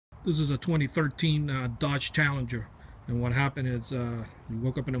This is a 2013 Dodge Challenger, and what happened is we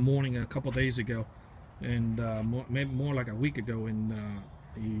woke up in the morning a couple days ago, and maybe more like a week ago, and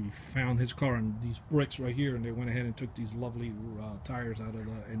he found his car and these bricks right here, and they went ahead and took these lovely tires out of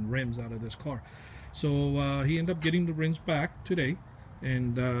and rims out of this car. So he ended up getting the rims back today,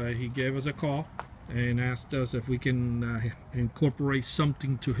 and he gave us a call and asked us if we can incorporate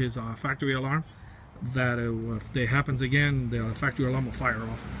something to his factory alarm that if it happens again, the factory alarm will fire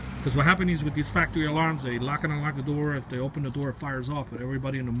off. Because what happens is with these factory alarms, they lock and unlock the door. If they open the door, it fires off, but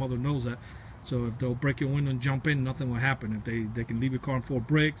everybody in the mother knows that. So if they'll break your window and jump in, nothing will happen. If they can leave your car in 4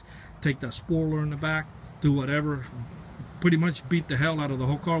 bricks, take that spoiler in the back, do whatever, pretty much beat the hell out of the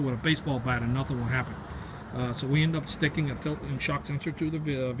whole car with a baseball bat, and nothing will happen. So we end up sticking a tilt and shock sensor to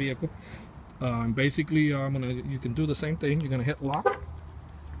the vehicle. And basically, you can do the same thing. You're gonna hit lock.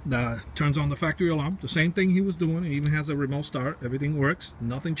 That turns on the factory alarm. The same thing he was doing. It even has a remote start. Everything works.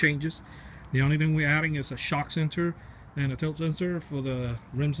 Nothing changes. The only thing we're adding is a shock sensor and a tilt sensor for the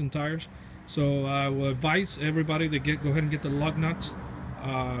rims and tires. So I will advise everybody to go ahead and get the lug nuts.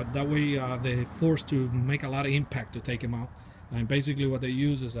 That way they're forced to make a lot of impact to take them out. And basically what they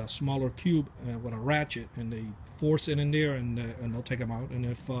use is a smaller cube with a ratchet, and they force it in there, and they'll take them out. And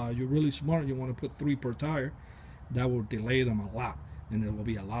if you're really smart, you want to put 3 per tire, that will delay them a lot. And there will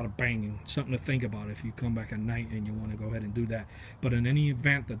be a lot of banging. Something to think about if you come back at night and you want to go ahead and do that. But in any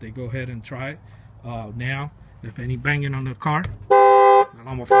event that they go ahead and try it, now, if any banging on the car, the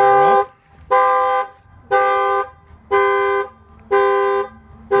alarm will fire off.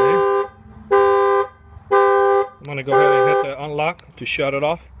 Okay. I'm going to go ahead and hit the unlock to shut it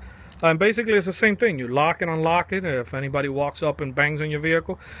off. And basically it's the same thing. You lock and unlock it if anybody walks up and bangs on your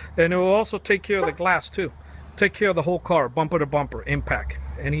vehicle. And it will also take care of the glass too. Take care of the whole car, bumper to bumper, impact.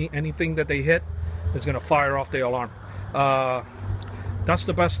 Anything that they hit is going to fire off the alarm. That's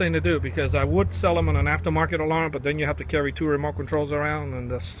the best thing to do, because I would sell them on an aftermarket alarm, but then you have to carry 2 remote controls around,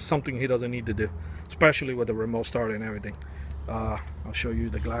 and that's something he doesn't need to do, especially with the remote start and everything. I'll show you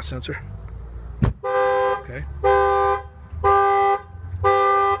the glass sensor. Okay.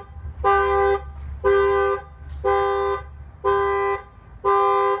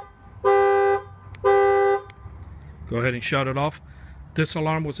 Go ahead and shut it off. This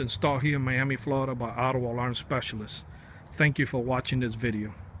alarm was installed here in Miami, Florida by Auto Alarm Specialists. Thank you for watching this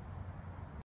video.